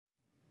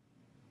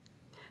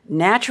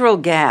Natural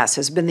gas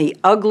has been the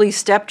ugly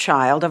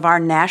stepchild of our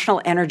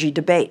national energy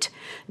debate,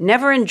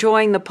 never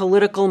enjoying the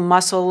political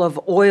muscle of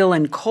oil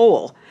and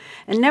coal,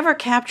 and never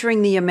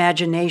capturing the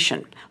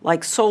imagination,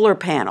 like solar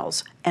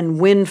panels and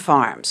wind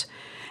farms.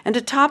 And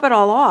to top it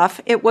all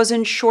off, it was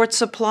in short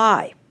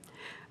supply.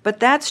 But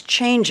that's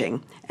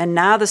changing, and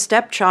now the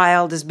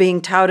stepchild is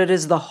being touted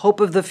as the hope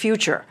of the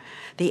future,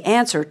 the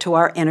answer to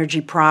our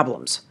energy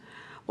problems.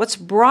 What's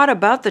brought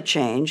about the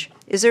change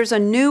is there's a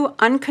new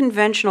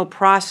unconventional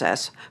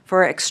process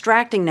for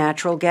extracting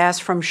natural gas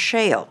from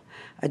shale,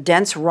 a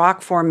dense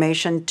rock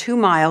formation 2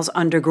 miles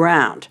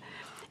underground.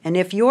 And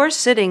if you're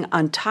sitting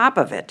on top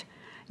of it,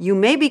 you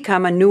may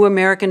become a new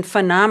American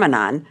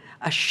phenomenon,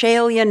 a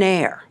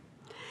shaleionaire.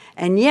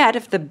 And yet,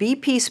 if the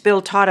BP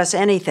spill taught us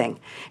anything,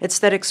 it's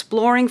that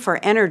exploring for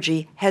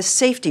energy has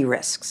safety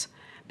risks.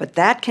 But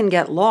that can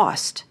get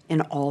lost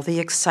in all the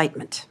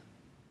excitement.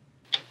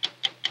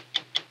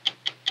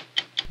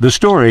 The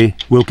story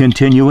will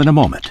continue in a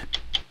moment.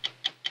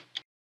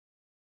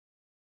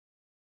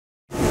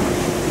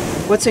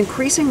 What's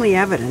increasingly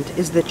evident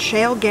is that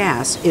shale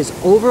gas is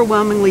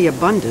overwhelmingly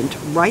abundant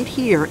right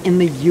here in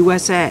the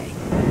USA.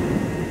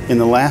 In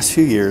the last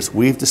few years,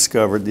 we've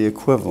discovered the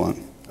equivalent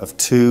of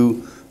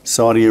 2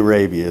 Saudi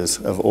Arabias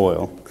of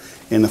oil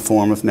in the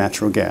form of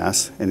natural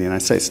gas in the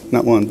United States.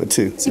 Not 1, but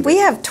 2. We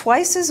have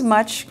twice as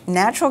much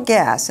natural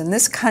gas in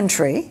this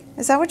country,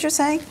 is that what you're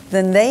saying,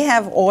 than they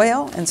have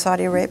oil in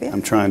Saudi Arabia?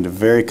 I'm trying to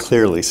very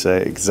clearly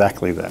say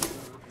exactly that.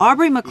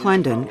 Aubrey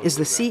McClendon is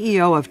the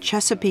CEO of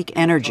Chesapeake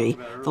Energy,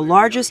 the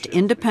largest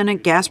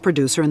independent gas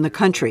producer in the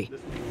country.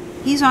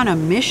 He's on a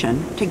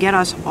mission to get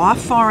us off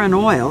foreign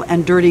oil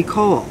and dirty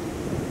coal.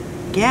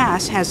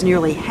 Gas has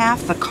nearly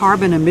half the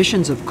carbon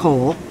emissions of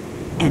coal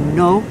and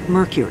no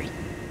mercury.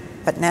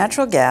 But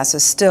natural gas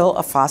is still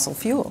a fossil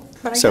fuel.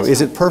 So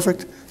is it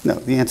perfect? No,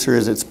 the answer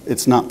is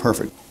it's not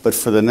perfect. But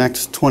for the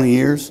next 20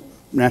 years,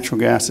 natural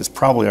gas is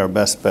probably our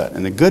best bet.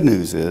 And the good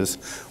news is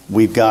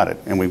we've got it,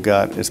 and we've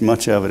got as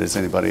much of it as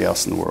anybody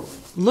else in the world.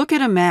 Look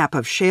at a map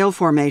of shale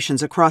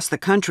formations across the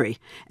country,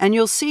 and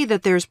you'll see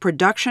that there's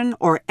production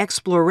or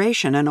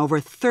exploration in over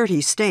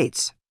 30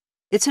 states.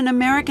 It's an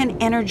American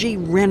energy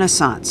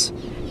renaissance.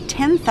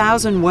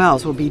 10,000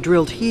 wells will be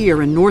drilled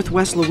here in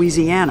northwest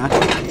Louisiana,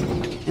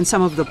 in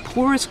some of the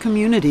poorest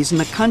communities in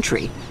the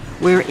country,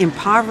 where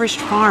impoverished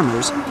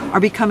farmers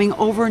are becoming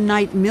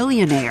overnight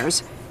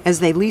millionaires as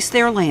they lease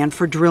their land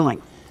for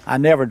drilling. I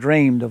never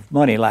dreamed of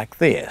money like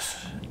this.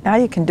 Now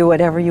you can do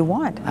whatever you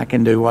want. I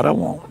can do what I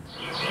want.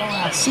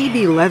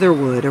 C.B.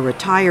 Leatherwood, a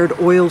retired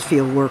oil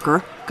field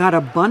worker, got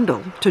a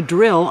bundle to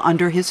drill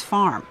under his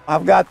farm.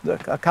 I've got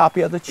a copy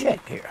of the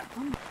check here.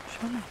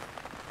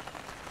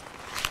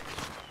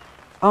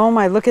 Oh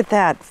my, look at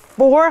that,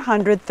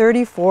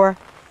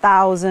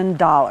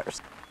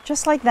 $434,000,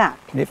 just like that.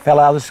 It fell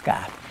out of the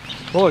sky.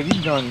 Boy,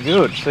 you've done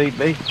good,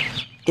 CB.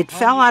 It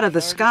fell out of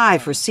the sky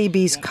for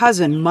CB's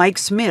cousin, Mike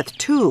Smith,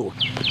 too.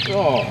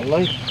 Oh,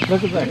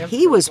 look at that.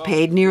 He was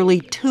paid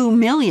nearly $2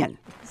 million.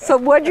 So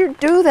what'd you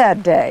do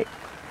that day?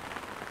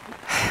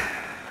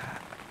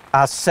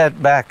 I sat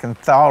back and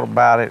thought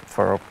about it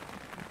for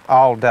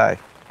all day.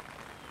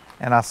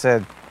 And I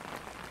said,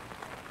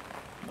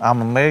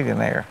 I'm a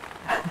millionaire.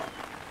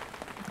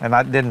 And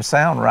that didn't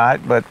sound right,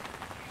 but...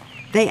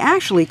 They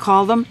actually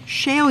call them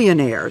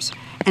shaleionaires,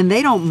 and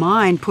they don't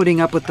mind putting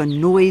up with the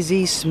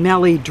noisy,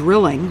 smelly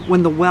drilling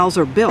when the wells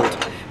are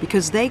built,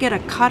 because they get a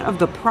cut of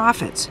the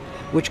profits,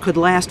 which could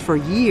last for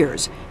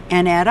years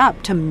and add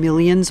up to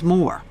millions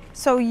more.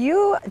 So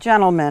you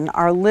gentlemen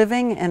are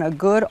living in a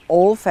good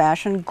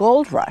old-fashioned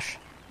gold rush.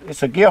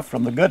 It's a gift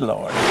from the good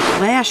Lord.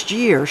 Last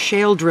year,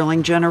 shale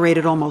drilling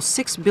generated almost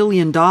 $6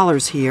 billion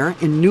here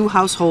in new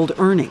household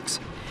earnings.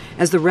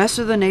 As the rest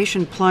of the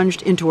nation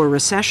plunged into a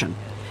recession,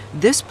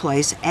 this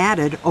place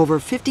added over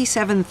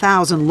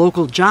 57,000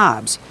 local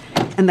jobs,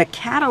 and the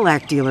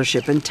Cadillac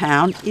dealership in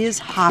town is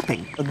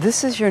hopping.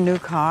 This is your new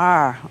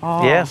car.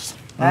 Oh, Yes.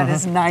 That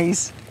is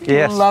nice.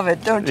 Yes. You love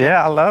it, don't you?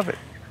 Yeah, I love it.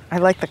 I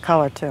like the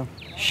color, too.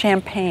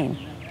 Champagne.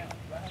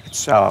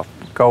 It's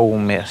gold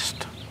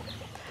mist.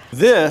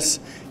 This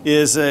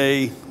is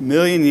a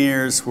million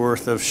years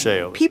worth of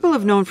shale. People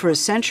have known for a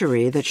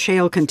century that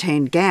shale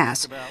contained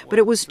gas, but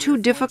it was too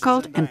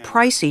difficult and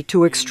pricey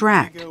to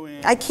extract.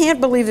 I can't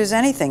believe there's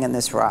anything in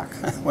this rock.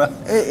 Well,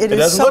 it is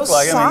doesn't so look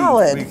like it.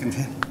 solid. I mean,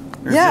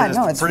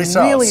 It's pretty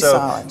really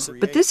solid. solid.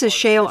 But this is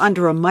shale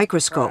under a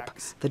microscope.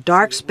 The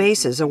dark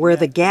spaces are where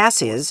the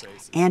gas is,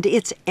 and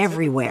it's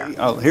everywhere.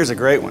 Oh, here's a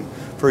great one.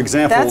 For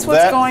example, That's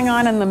what's going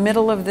on in the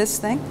middle of this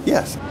thing?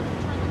 Yes.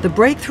 The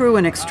breakthrough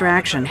in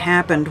extraction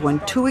happened when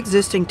 2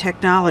 existing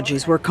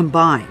technologies were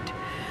combined.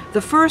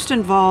 The first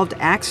involved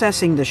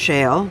accessing the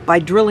shale by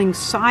drilling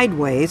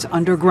sideways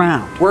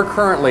underground. We're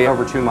currently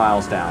over 2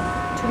 miles down.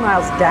 2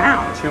 miles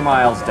down? 2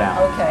 miles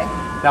down. Okay.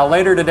 Now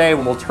later today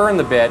we'll turn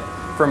the bit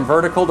from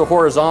vertical to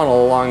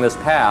horizontal along this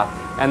path,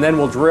 and then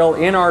we'll drill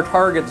in our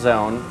target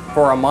zone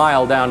for a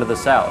mile down to the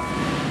south.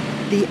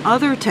 The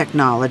other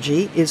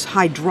technology is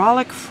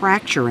hydraulic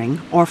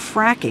fracturing or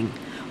fracking,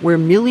 where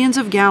millions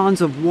of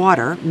gallons of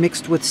water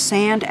mixed with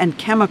sand and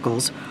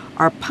chemicals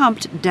are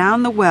pumped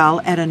down the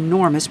well at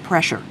enormous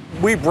pressure.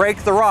 We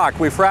break the rock,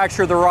 we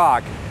fracture the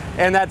rock,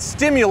 and that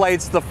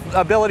stimulates the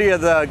ability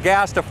of the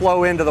gas to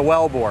flow into the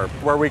wellbore,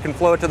 where we can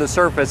flow it to the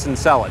surface and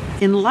sell it.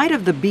 In light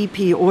of the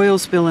BP oil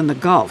spill in the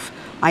Gulf,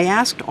 I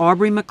asked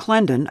Aubrey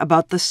McClendon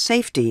about the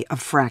safety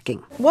of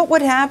fracking. What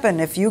would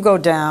happen if you go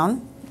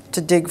down to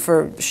dig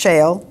for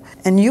shale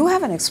and you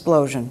have an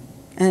explosion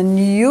and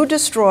you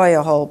destroy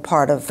a whole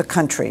part of the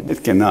country?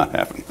 It cannot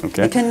happen,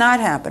 okay? It cannot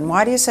happen.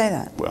 Why do you say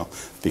that? Well,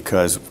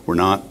 because we're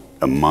not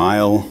a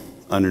mile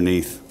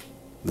underneath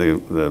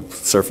the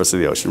surface of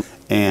the ocean.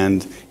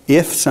 And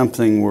if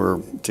something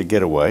were to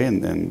get away,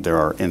 and there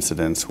are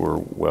incidents where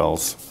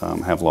wells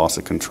have loss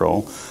of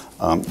control,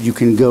 you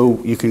can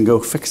go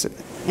fix it.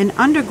 An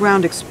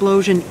underground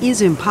explosion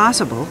is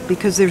impossible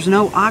because there's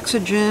no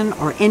oxygen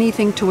or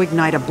anything to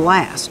ignite a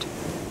blast.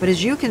 But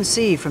as you can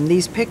see from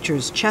these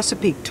pictures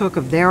Chesapeake took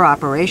of their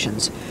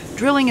operations,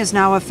 drilling is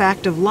now a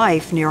fact of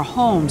life near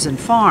homes and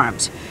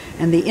farms,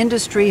 and the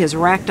industry has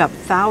racked up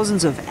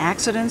thousands of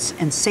accidents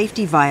and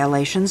safety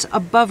violations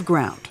above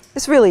ground.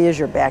 This really is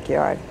your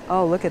backyard.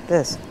 Oh, look at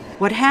this.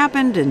 What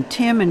happened in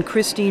Tim and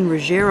Christine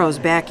Ruggiero's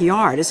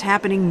backyard is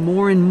happening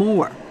more and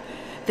more.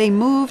 They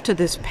moved to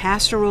this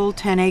pastoral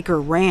 10-acre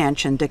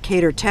ranch in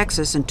Decatur,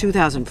 Texas in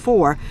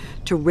 2004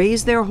 to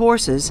raise their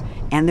horses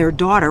and their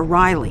daughter,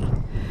 Riley.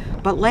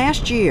 But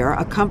last year,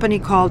 a company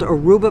called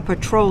Aruba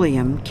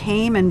Petroleum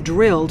came and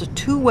drilled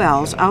 2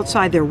 wells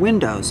outside their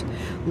windows,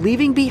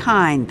 leaving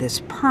behind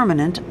this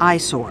permanent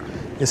eyesore.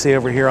 You see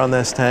over here on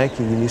this tank,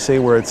 you see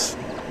where it's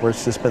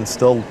just been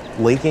still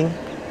leaking?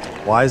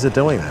 Why is it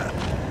doing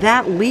that?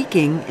 That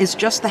leaking is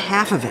just the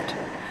half of it.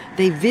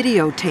 They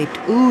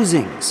videotaped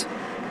oozings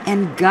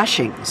and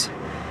gushings.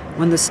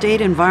 When the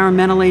state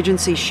environmental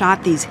agency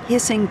shot these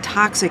hissing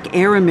toxic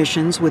air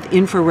emissions with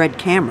infrared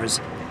cameras,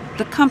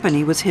 the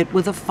company was hit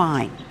with a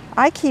fine.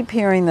 I keep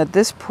hearing that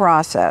this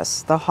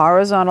process, the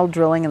horizontal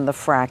drilling and the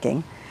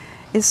fracking,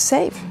 is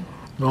safe.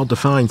 Well,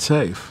 define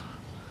safe.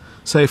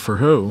 Safe for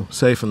who?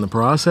 Safe in the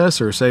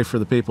process or safe for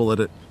the people that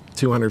are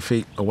 200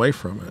 feet away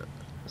from it?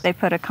 They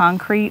put a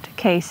concrete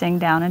casing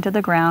down into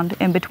the ground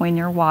in between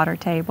your water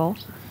table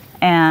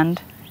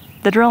and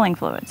the drilling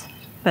fluids.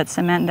 But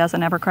cement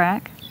doesn't ever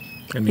crack.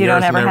 You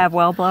don't ever have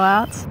well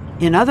blowouts.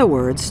 In other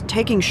words,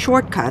 taking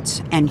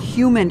shortcuts and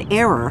human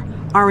error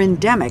are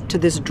endemic to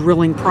this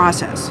drilling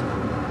process.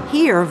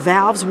 Here,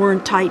 valves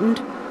weren't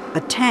tightened,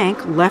 a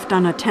tank left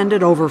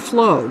unattended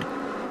overflowed,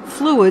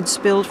 fluid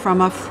spilled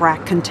from a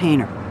frack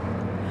container.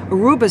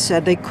 Aruba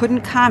said they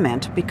couldn't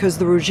comment because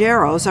the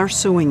Ruggieros are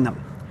suing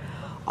them.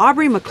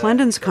 Aubrey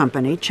McClendon's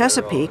company,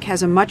 Chesapeake,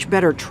 has a much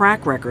better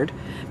track record,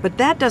 but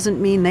that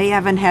doesn't mean they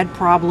haven't had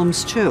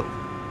problems too.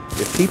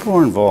 If people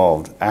are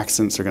involved,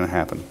 accidents are going to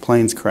happen.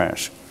 Planes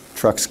crash,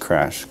 trucks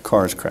crash,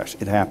 cars crash.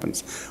 It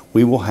happens.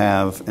 We will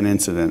have an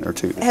incident or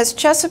two. Has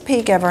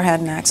Chesapeake ever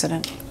had an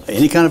accident?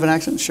 Any kind of an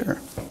accident?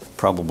 Sure.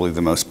 Probably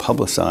the most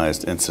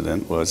publicized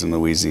incident was in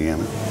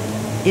Louisiana.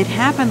 It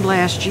happened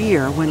last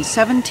year when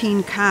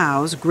 17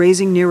 cows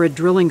grazing near a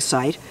drilling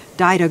site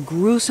died a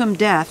gruesome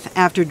death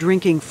after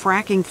drinking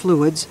fracking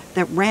fluids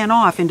that ran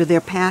off into their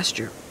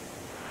pasture.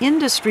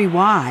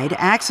 Industry-wide,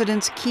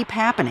 accidents keep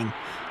happening,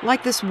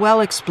 like this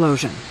well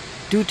explosion,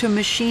 due to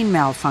machine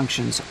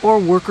malfunctions or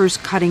workers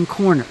cutting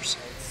corners.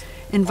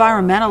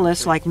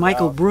 Environmentalists like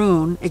Michael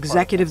Brune,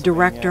 executive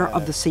director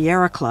of the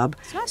Sierra Club,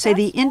 say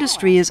the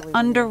industry is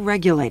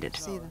under-regulated.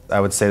 I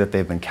would say that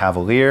they've been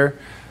cavalier.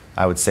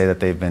 I would say that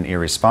they've been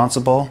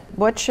irresponsible.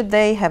 What should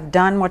they have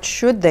done? What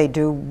should they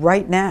do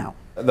right now?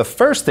 The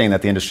first thing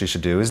that the industry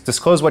should do is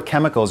disclose what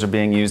chemicals are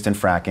being used in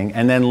fracking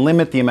and then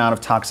limit the amount of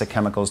toxic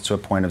chemicals to a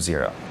point of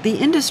zero. The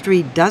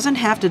industry doesn't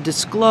have to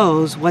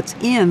disclose what's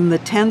in the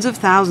tens of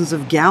thousands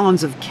of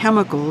gallons of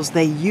chemicals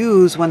they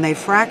use when they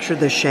fracture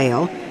the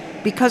shale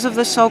because of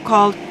the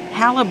so-called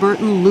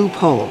Halliburton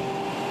Loophole.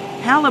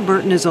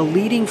 Halliburton is a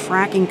leading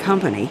fracking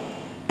company,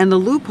 and the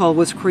loophole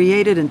was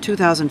created in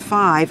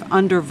 2005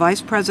 under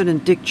Vice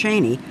President Dick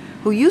Cheney,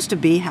 who used to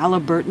be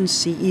Halliburton's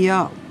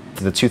CEO.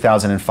 The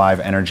 2005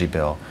 energy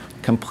bill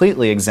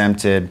completely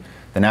exempted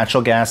the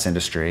natural gas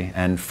industry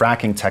and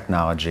fracking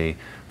technology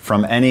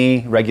from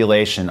any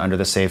regulation under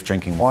the Safe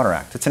Drinking Water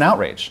Act. It's an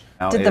outrage.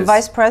 Did the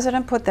Vice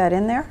President put that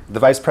in there? The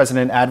Vice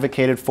President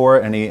advocated for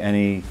it,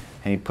 and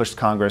he pushed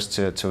Congress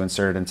to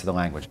insert it into the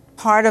language.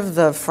 Part of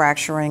the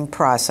fracturing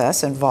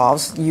process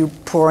involves you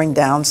pouring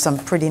down some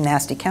pretty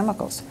nasty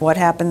chemicals. What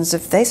happens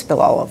if they spill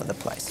all over the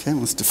place? Okay,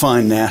 let's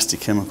define nasty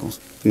chemicals.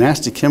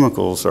 Nasty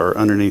chemicals are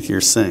underneath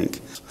your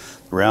sink.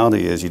 The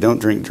reality is you don't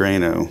drink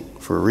Drano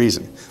for a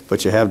reason,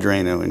 but you have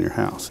Drano in your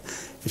house.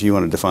 If you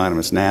want to define them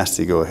as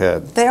nasty, go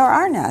ahead. There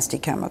are nasty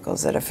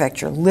chemicals that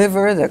affect your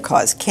liver, that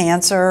cause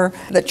cancer,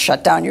 that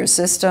shut down your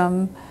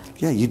system.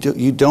 Yeah,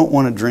 you don't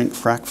want to drink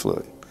frack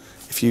fluid.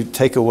 If you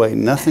take away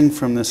nothing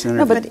from this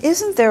interview. No, but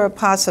isn't there a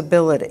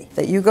possibility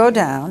that you go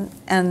down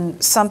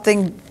and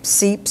something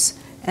seeps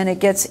and it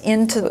gets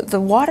into the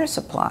water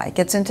supply, it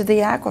gets into the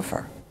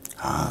aquifer?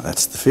 Ah,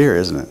 that's the fear,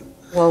 isn't it?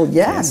 Well,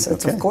 yes,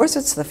 Okay. of course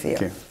it's the fear.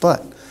 Okay.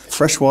 But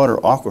freshwater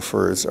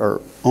aquifers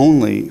are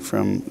only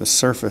from the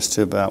surface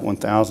to about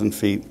 1,000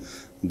 feet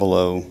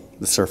below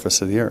the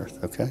surface of the earth,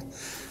 okay?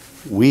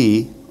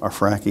 We are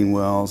fracking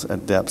wells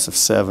at depths of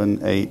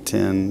 7, 8,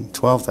 10,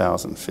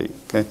 12,000 feet,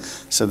 okay?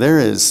 So there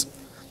is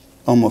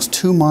almost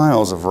 2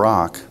 miles of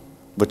rock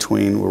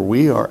between where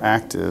we are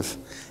active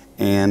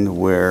and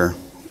where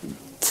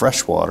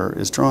fresh water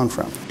is drawn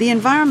from. The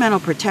Environmental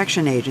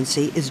Protection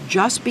Agency is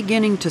just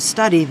beginning to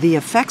study the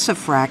effects of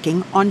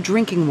fracking on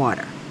drinking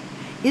water.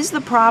 Is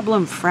the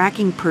problem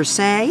fracking per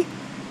se,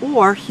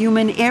 or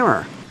human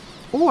error?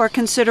 Or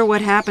consider what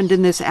happened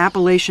in this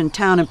Appalachian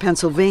town in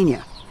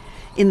Pennsylvania.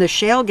 In the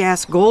shale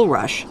gas gold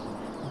rush,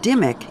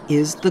 Dimmock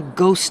is the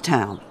ghost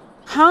town.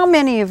 How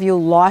many of you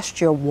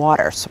lost your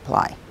water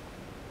supply?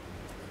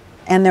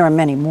 And there are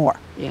many more.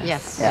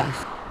 Yes. Yeah.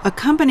 A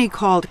company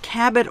called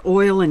Cabot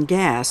Oil and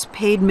Gas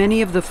paid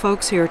many of the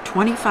folks here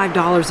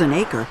 $25 an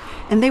acre,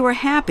 and they were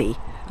happy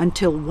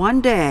until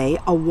one day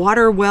a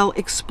water well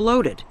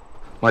exploded.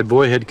 My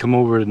boy had come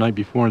over the night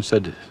before and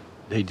said,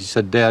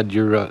 Dad,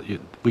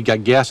 we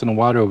got gas in the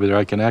water over there.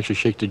 I can actually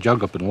shake the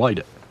jug up and light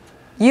it.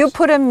 You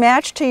put a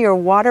match to your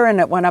water and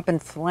it went up in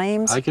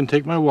flames? I can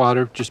take my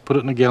water, just put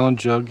it in a gallon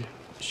jug,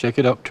 shake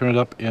it up, turn it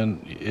up,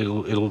 and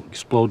it'll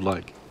explode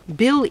like.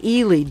 Bill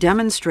Ely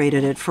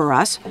demonstrated it for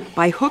us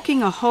by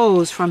hooking a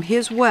hose from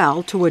his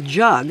well to a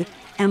jug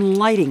and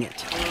lighting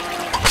it.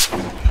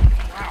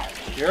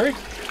 Jerry?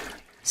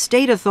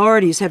 State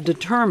authorities have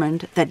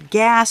determined that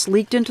gas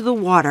leaked into the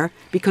water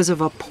because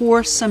of a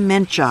poor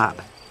cement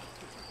job.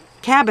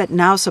 Cabot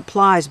now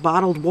supplies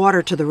bottled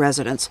water to the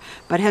residents,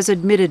 but has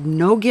admitted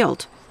no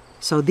guilt,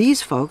 so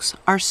these folks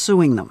are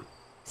suing them.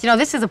 You know,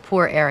 this is a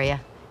poor area.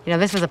 You know,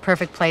 this was a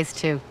perfect place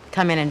to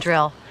come in and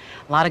drill.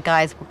 A lot of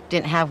guys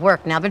didn't have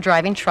work. Now they're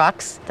driving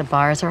trucks, the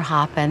bars are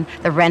hopping,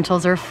 the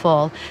rentals are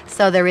full,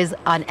 so there is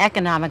an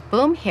economic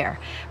boom here.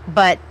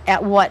 But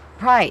at what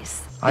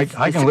price? I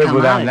can live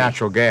without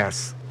natural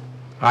gas.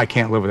 I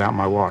can't live without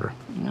my water.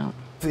 No.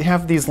 You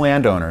have these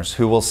landowners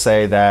who will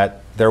say that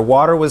their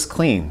water was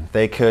clean,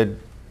 they could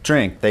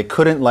drink, they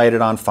couldn't light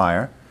it on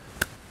fire.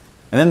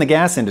 And then the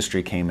gas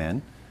industry came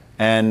in,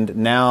 and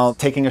now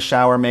taking a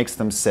shower makes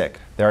them sick.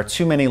 There are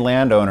too many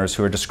landowners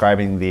who are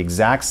describing the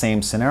exact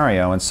same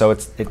scenario, and so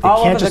it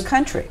all can't over just, the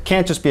country.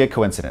 Can't just be a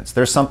coincidence.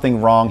 There's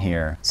something wrong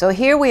here. So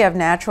here we have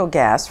natural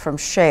gas from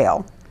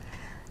shale,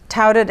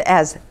 touted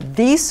as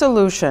the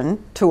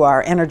solution to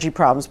our energy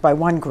problems by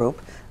one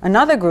group.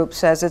 Another group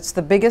says it's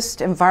the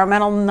biggest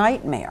environmental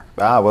nightmare.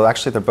 Well,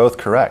 actually, they're both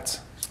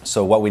correct.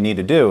 So what we need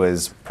to do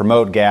is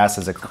promote gas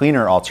as a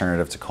cleaner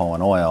alternative to coal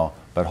and oil,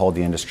 but hold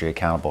the industry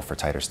accountable for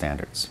tighter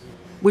standards.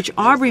 Which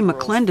Aubrey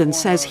McClendon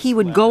says he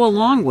would go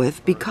along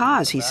with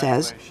because, he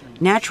says,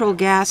 natural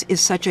gas is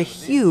such a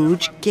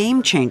huge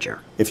game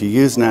changer. If you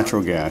use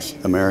natural gas,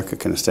 America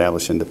can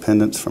establish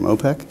independence from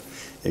OPEC.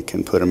 It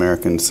can put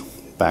Americans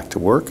back to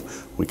work.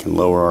 We can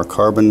lower our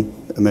carbon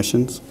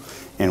emissions.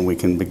 And we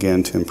can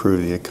begin to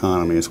improve the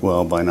economy as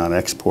well by not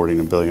exporting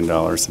 $1 billion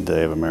a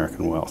day of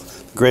American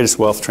wealth. The greatest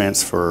wealth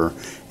transfer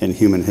in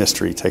human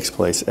history takes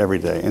place every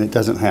day, and it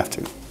doesn't have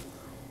to.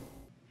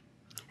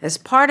 As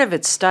part of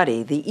its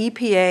study, the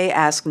EPA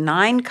asked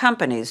 9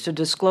 companies to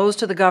disclose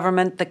to the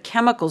government the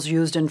chemicals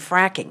used in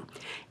fracking.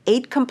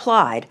 8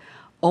 complied.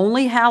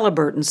 Only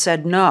Halliburton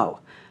said no.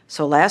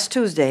 So last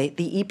Tuesday,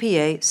 the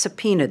EPA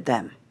subpoenaed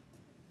them.